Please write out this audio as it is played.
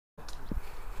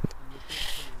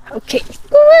Okay.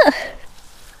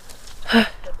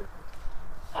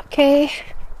 Okay.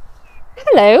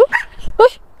 Hello.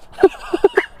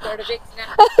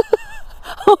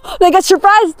 Oh, I got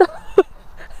surprised.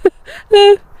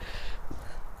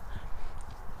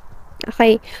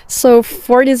 Okay, so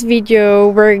for this video,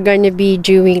 we're gonna be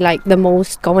doing like the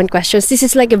most common questions. This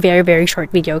is like a very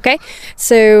short video, okay?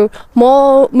 So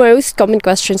most common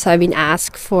questions have been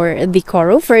asked for the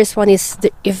CORU. First one is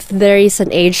if there is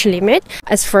an age limit.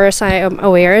 As far as I am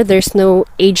aware, there's no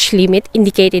age limit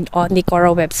indicated on the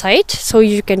CORU website, so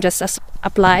you can just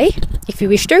apply if you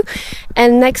wish to.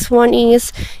 And next one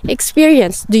is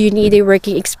experience. Do you need a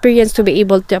working experience to be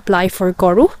able to apply for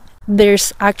CORU?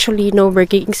 There's actually no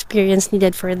working experience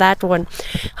needed for that one.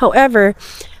 However,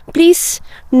 please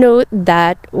note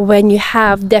that when you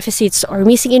have deficits or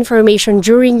missing information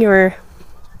during your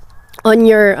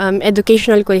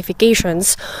educational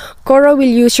qualifications, CORU will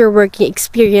use your working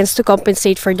experience to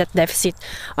compensate for that deficit,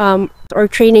 or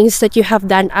trainings that you have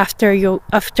done after you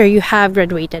have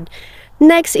graduated.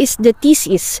 Next is the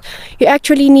thesis. You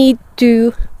actually need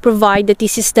to provide the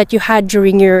thesis that you had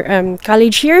during your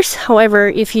college years. However,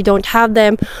 if you don't have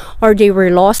them or they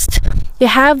were lost, you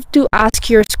have to ask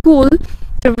your school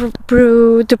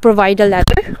to provide a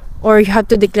letter, or you have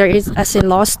to declare it as a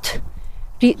lost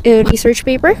research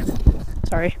paper.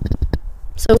 Sorry.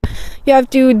 So you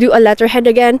have to do a letterhead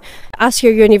again, ask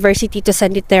your university to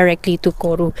send it directly to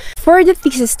CORU. For the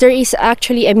thesis, there is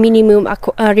actually a minimum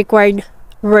required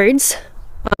words.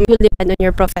 It will depend on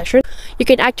your profession. You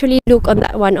can actually look on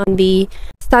that one on the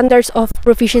standards of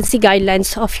proficiency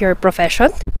guidelines of your profession,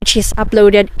 which is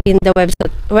uploaded in the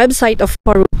website of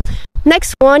CORU.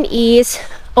 Next one is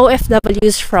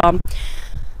OFWs from.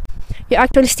 You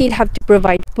actually still have to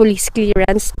provide police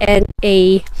clearance and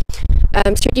a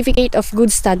certificate of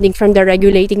good standing from the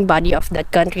regulating body of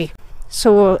that country.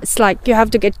 So it's like you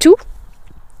have to get two,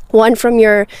 one from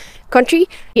your country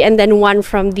and then one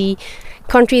from the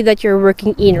country that you're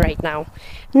working in right now.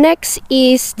 Next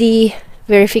is the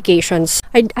verifications.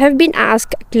 I have been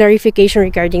asked clarification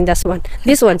regarding this one.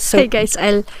 So hey guys,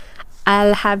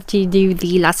 I'll have to do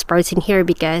the last parts in here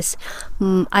because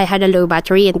I had a low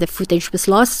battery and the footage was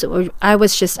lost, so I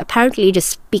was just apparently just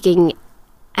speaking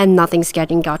and nothing's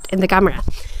getting got in the camera.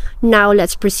 Now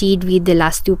let's proceed with the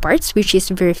last two parts, which is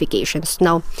verifications.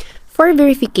 Now for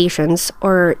verifications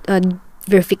or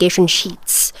verification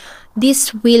sheets,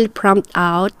 this will prompt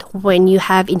out when you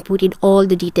have inputted all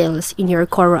the details in your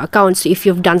CORU account. So if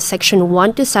you've done section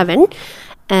 1 to 7,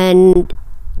 and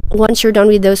once you're done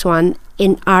with those one,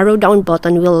 an arrow down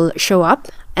button will show up,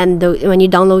 and when you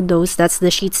download those, that's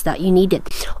the sheets that you needed.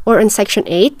 Or in section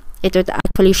 8, it would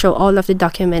actually show all of the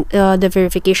the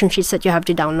verification sheets that you have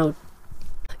to download.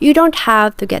 You don't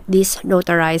have to get this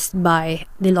notarized by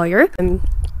the lawyer.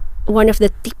 One of the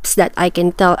tips that I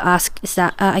can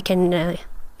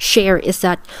share is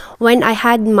that when I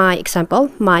had my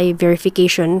example, my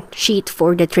verification sheet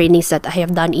for the trainings that I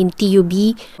have done in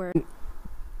TUB,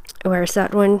 where's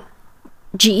that one?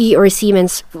 GE or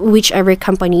Siemens, whichever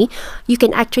company, you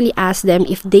can actually ask them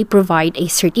if they provide a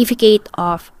certificate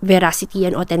of veracity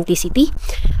and authenticity.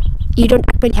 You don't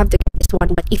actually have to get this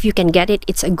one, but if you can get it,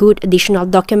 it's a good additional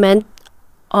document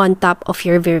on top of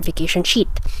your verification sheet.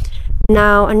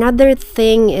 Now, another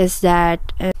thing is that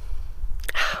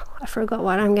I forgot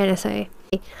what I'm gonna say.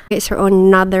 So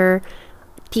another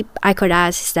tip I could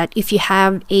ask is that if you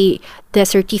have the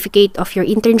certificate of your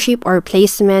internship or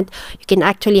placement, you can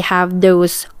actually have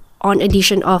those on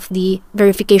addition of the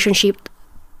verification sheet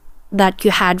that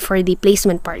you had for the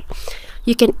placement part.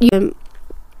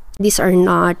 These are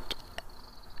not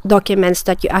documents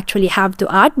that you actually have to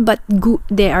add, but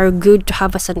they are good to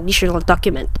have as an additional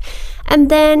document. And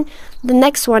then the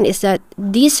next one is that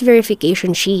these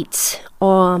verification sheets,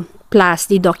 plus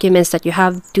the documents that you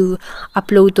have to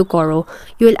upload to CORU,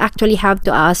 you will actually have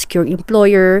to ask your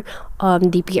employer,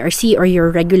 the PRC or your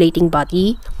regulating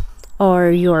body, or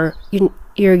your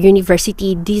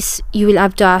university. You will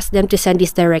have to ask them to send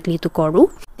this directly to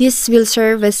CORU. This will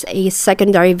serve as a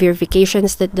secondary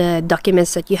verifications that the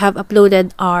documents that you have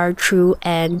uploaded are true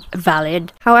and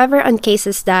valid. However, on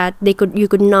cases that they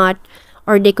could not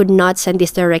send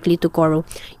this directly to CORU,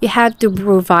 you have to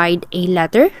provide a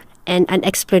letter and an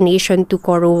explanation to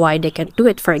CORU why they can do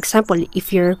it. For example,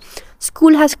 if your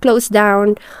school has closed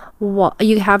down,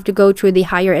 you have to go through the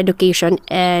higher education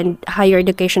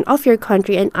of your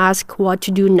country and ask what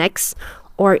to do next.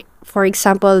 Or for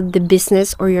example, the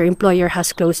business or your employer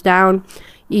has closed down,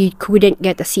 you couldn't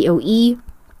get a COE,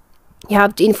 you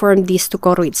have to inform this to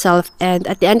CORU itself. And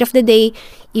at the end of the day,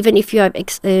 even if you have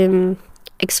explained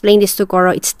this to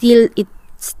CORU, it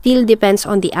still depends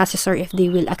on the assessor if they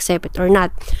will accept it or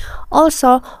not.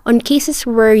 Also, on cases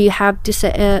where you have to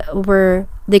say where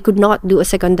they could not do a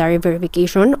secondary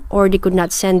verification or they could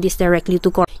not send this directly to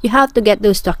CORU, you have to get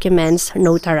those documents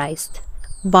notarized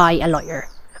by a lawyer.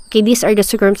 Okay, these are the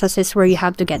circumstances where you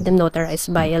have to get them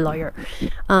notarized by a lawyer.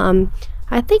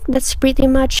 I think that's pretty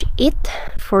much it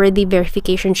for the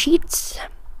verification sheets,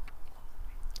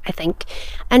 I think.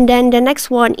 And then the next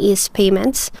one is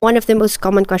payments. One of the most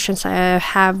common questions I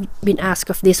have been asked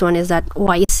of this one is that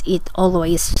why is it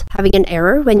always having an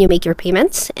error when you make your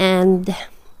payments? And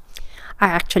I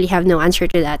actually have no answer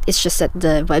to that. It's just that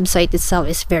the website itself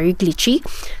is very glitchy.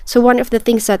 So one of the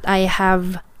things that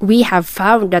we have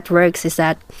found that works is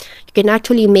that you can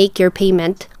actually make your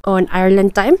payment on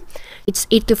Ireland time. It's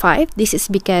 8 to 5. This is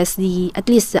because at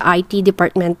least the IT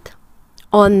department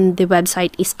on the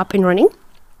website is up and running.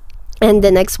 And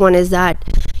the next one is that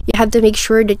you have to make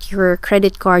sure that your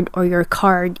credit card or your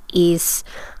card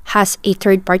has a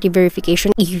third-party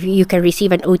verification if you can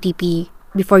receive an OTP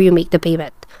before you make the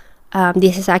payment.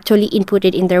 This is actually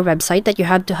inputted in their website that you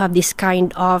have to have this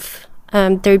kind of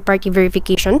third-party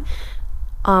verification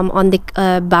on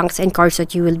the banks and cards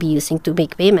that you will be using to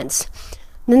make payments.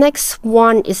 The next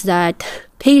one is that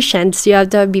patience. You have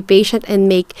to be patient and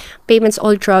make payments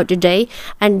all throughout the day,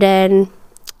 and then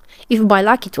if by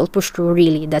luck it will push through.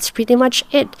 Really, that's pretty much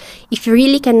it. If you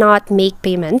really cannot make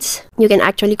payments, you can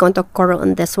actually contact CORU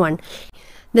on this one.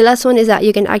 The last one is that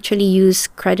you can actually use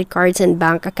credit cards and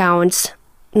bank accounts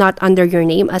not under your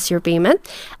name as your payment.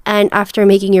 And after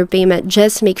making your payment,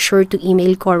 just make sure to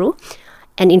email CORU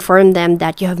and inform them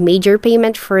that you have made your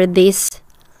payment for this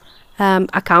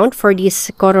account, for this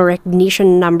CORU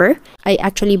recognition number. I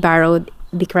actually borrowed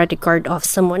the credit card of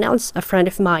someone else, a friend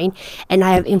of mine, and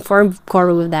I have informed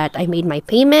CORU that I made my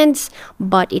payments,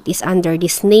 but it is under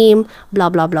this name, blah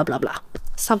blah blah blah blah,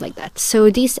 stuff like that.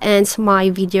 So this ends my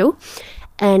video,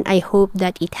 and I hope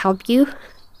that it helped you.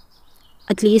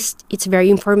 At least it's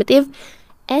very informative,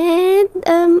 and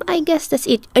I guess that's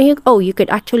it. You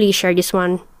could actually share this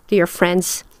one to your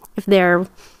friends if they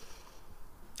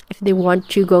want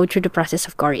to go through the process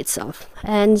of CORU itself.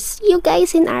 And see you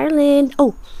guys in Ireland.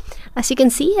 As you can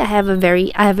see, I have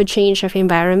a change of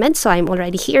environment, so I'm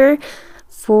already here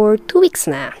for 2 weeks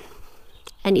now,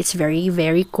 and it's very,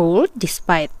 very cold.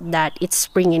 Despite that it's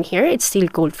spring in here, it's still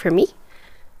cold for me.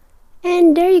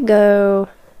 And there you go.